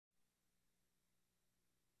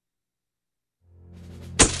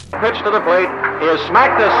pitch to the plate is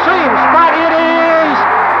smacked the same spot. It is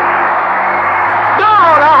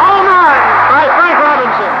down, a home run by Frank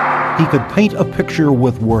Robinson. He could paint a picture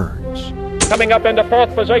with words. Coming up into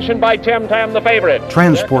fourth position by Tim Tam, the favorite.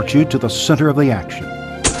 Transport you to the center of the action.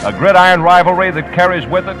 A gridiron rivalry that carries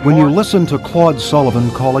with it. When you listen to Claude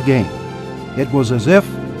Sullivan call a game, it was as if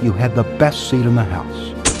you had the best seat in the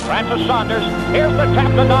house. Francis Saunders, here's the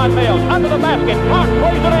captain, Don Mills, under the basket. Cox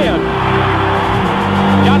plays it in.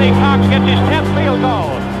 Johnny Cox gets his 10th field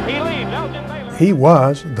goal. He leads Elgin Baylor. He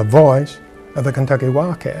was the voice of the Kentucky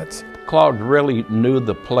Wildcats. Claude really knew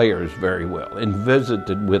the players very well and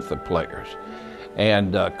visited with the players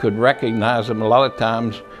and could recognize them a lot of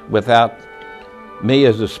times without me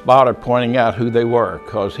as a spotter pointing out who they were,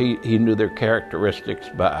 because he knew their characteristics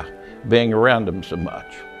by being around them so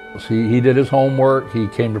much. He did his homework. He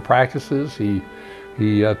came to practices. He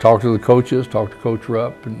talked to the coaches, talked to Coach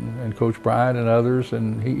Rupp and Coach Bryant and others,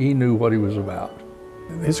 and he knew what he was about.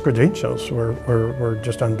 His credentials were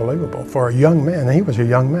just unbelievable for a young man. He was a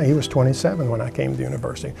young man. He was 27 when I came to the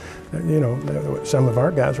university. You know, some of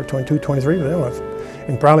our guys were 22, 23,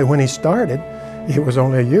 and probably when he started, he was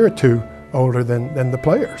only a year or two older than the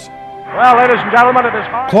players. Well, ladies and gentlemen, it is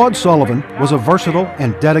hard. Claude Sullivan was a versatile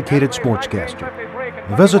and dedicated sportscaster.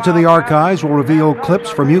 A visit to the archives will reveal clips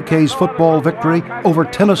from UK's football victory over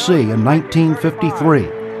Tennessee in 1953,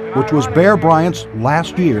 which was Bear Bryant's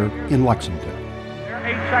last year in Lexington.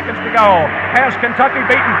 8 seconds to go. Has Kentucky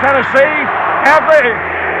beaten Tennessee? Have they?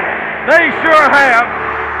 They sure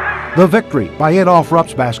have. The victory by Adolph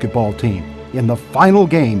Rupp's basketball team in the final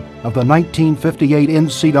game of the 1958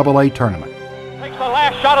 NCAA tournament. Takes the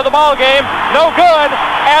last shot of the ball game, no good,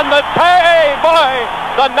 and the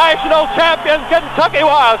national champions Kentucky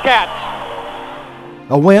Wildcats.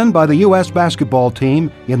 A win by the U.S. basketball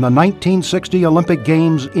team in the 1960 Olympic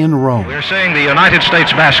Games in Rome. We're seeing the United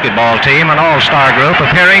States basketball team, an all-star group,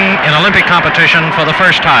 appearing in Olympic competition for the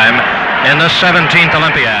first time in the 17th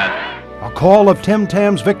Olympiad. A call of Tim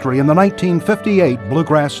Tam's victory in the 1958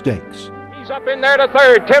 Bluegrass Stakes. He's up in there to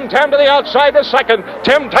third. Tim Tam to the outside to second.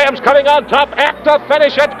 Tim Tam's coming on top. Act to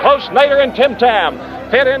finish it. Close Nader and Tim Tam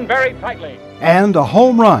fit in very tightly. And a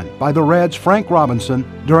home run by the Reds' Frank Robinson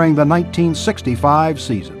during the 1965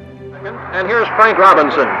 season. And here's Frank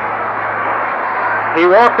Robinson. He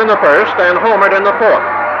walked in the first and homered in the fourth.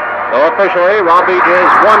 So officially, Robbie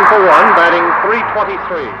is 1 for 1, batting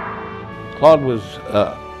 .323.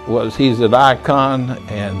 Claude he's an icon,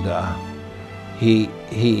 and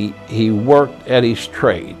he worked at his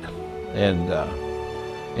trade,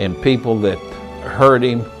 and people that heard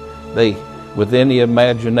him, with any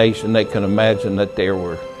imagination, they can imagine that they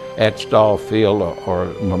were at Stall Field or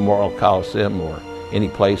Memorial Coliseum or any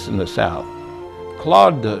place in the South.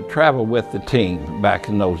 Claude traveled with the team back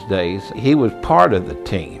in those days. He was part of the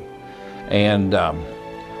team, and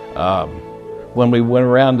when we went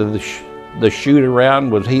around to the shoot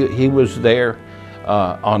around, he was there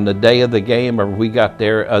on the day of the game, or we got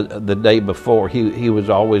there the day before. He was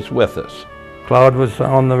always with us. Claude was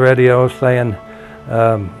on the radio saying,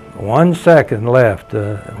 1 second left,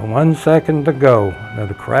 1 second to go. Now,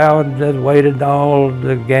 the crowd had waited all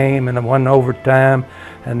the game and it won overtime,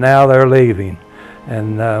 and now they're leaving.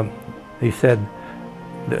 And he said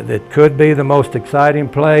it could be the most exciting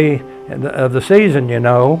play of the season, you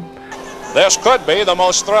know. This could be the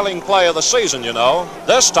most thrilling play of the season, you know.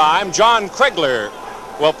 This time, John Krigler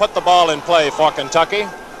will put the ball in play for Kentucky.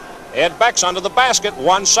 Ed Beck's under the basket,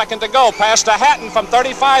 1 second to go. Pass to Hatton from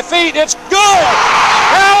 35 feet. It's good!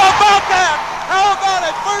 How about that? How about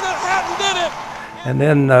it? Vernon Hatton did it! And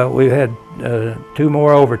then we had 2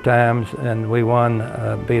 more overtimes, and we won,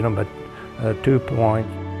 beat them by 2 points.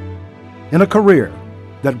 In a career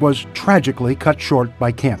that was tragically cut short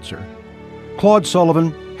by cancer, Claude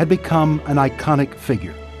Sullivan had become an iconic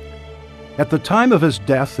figure. At the time of his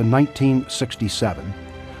death in 1967,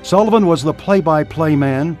 Sullivan was the play-by-play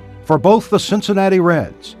man for both the Cincinnati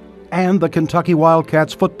Reds and the Kentucky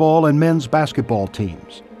Wildcats football and men's basketball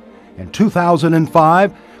teams. In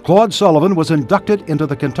 2005, Claude Sullivan was inducted into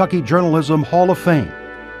the Kentucky Journalism Hall of Fame,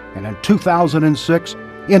 and in 2006,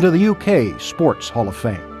 into the UK Sports Hall of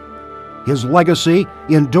Fame. His legacy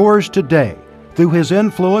endures today through his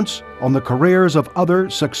influence on the careers of other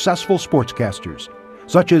successful sportscasters,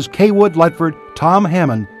 such as Kaywood Ledford, Tom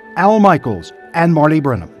Hammond, Al Michaels, and Marty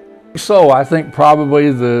Brennan. So I think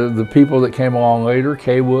probably the people that came along later,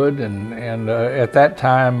 Kaywood, and at that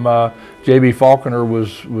time J.B. Faulkner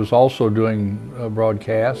was also doing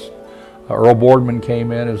broadcasts. Earl Boardman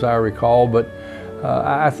came in, as I recall, but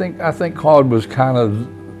I think Claude was kind of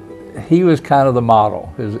the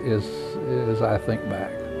model, as I think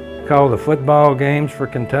back. called the football games for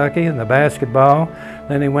Kentucky and the basketball.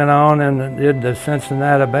 Then he went on and did the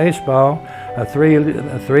Cincinnati baseball, a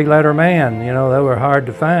three-letter man. You know, they were hard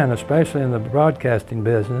to find, especially in the broadcasting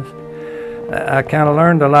business. I kind of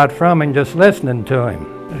learned a lot from him just listening to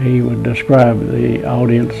him. He would describe the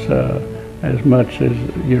audience as much as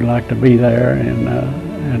you'd like to be there,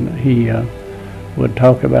 and he would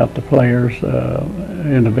talk about the players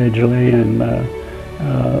individually, and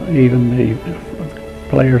even the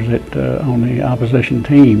players that on the opposition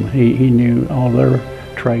team. He knew all their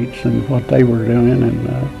traits and what they were doing, and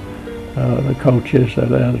the coaches of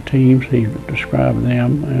the other teams, he described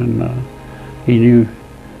them, and he knew,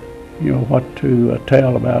 you know, what to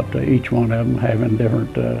tell about each one of them, having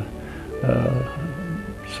different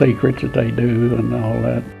secrets that they do and all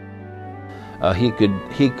that.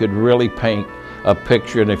 He could really paint a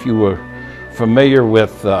picture, and if you were familiar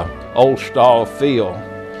with Old Stall Field,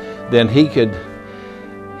 then he could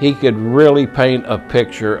really paint a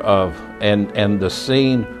picture of and the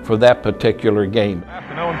scene for that particular game.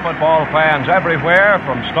 Afternoon football fans everywhere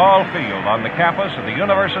from Stall Field on the campus of the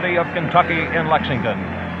University of Kentucky in Lexington,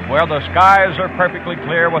 where the skies are perfectly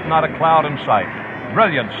clear with not a cloud in sight.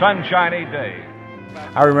 Brilliant, sunshiny day.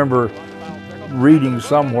 I remember reading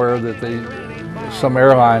somewhere that some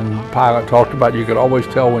airline pilot talked about you could always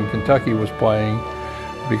tell when Kentucky was playing,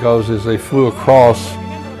 because as they flew across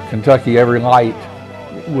Kentucky, every light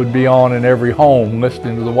would be on in every home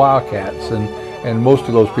listening to the Wildcats, and most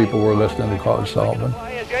of those people were listening to Claude Sullivan.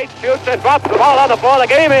 Yates shoots and drops the ball on the floor. The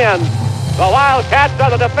game ends. The Wildcats are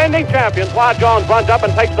the defending champions. Claude Jones runs up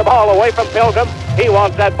and takes the ball away from Pilgrim. He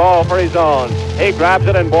wants that ball for his own. He grabs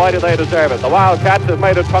it, and boy, do they deserve it. The Wildcats have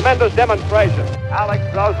made a tremendous demonstration. Alex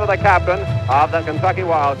Gross, the captain of the Kentucky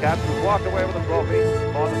Wildcats, who's walked away with the trophy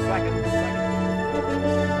for the second